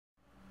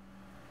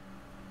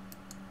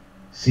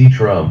See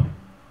Trump,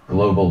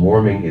 global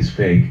warming is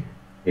fake.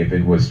 If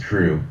it was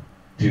true,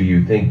 do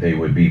you think they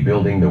would be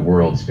building the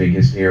world's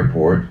biggest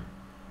airport?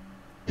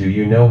 Do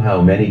you know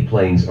how many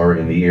planes are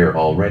in the air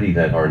already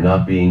that are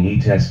not being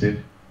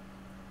e-tested?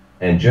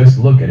 And just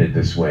look at it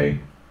this way,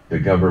 the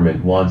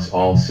government wants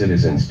all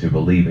citizens to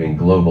believe in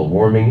global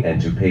warming and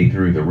to pay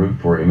through the roof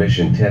for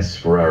emission tests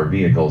for our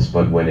vehicles,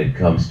 but when it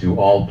comes to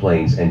all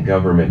planes and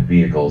government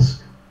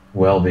vehicles,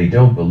 well, they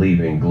don't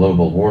believe in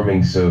global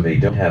warming, so they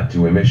don't have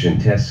to emission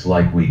tests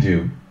like we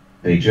do,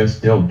 they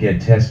just don't get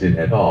tested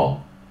at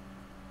all.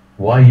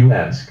 Why, you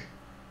ask?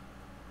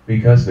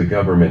 Because the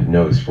government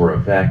knows for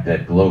a fact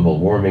that global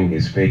warming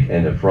is fake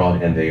and a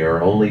fraud, and they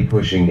are only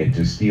pushing it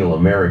to steal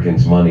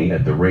Americans' money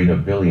at the rate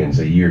of billions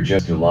a year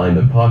just to line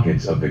the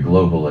pockets of the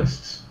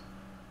globalists.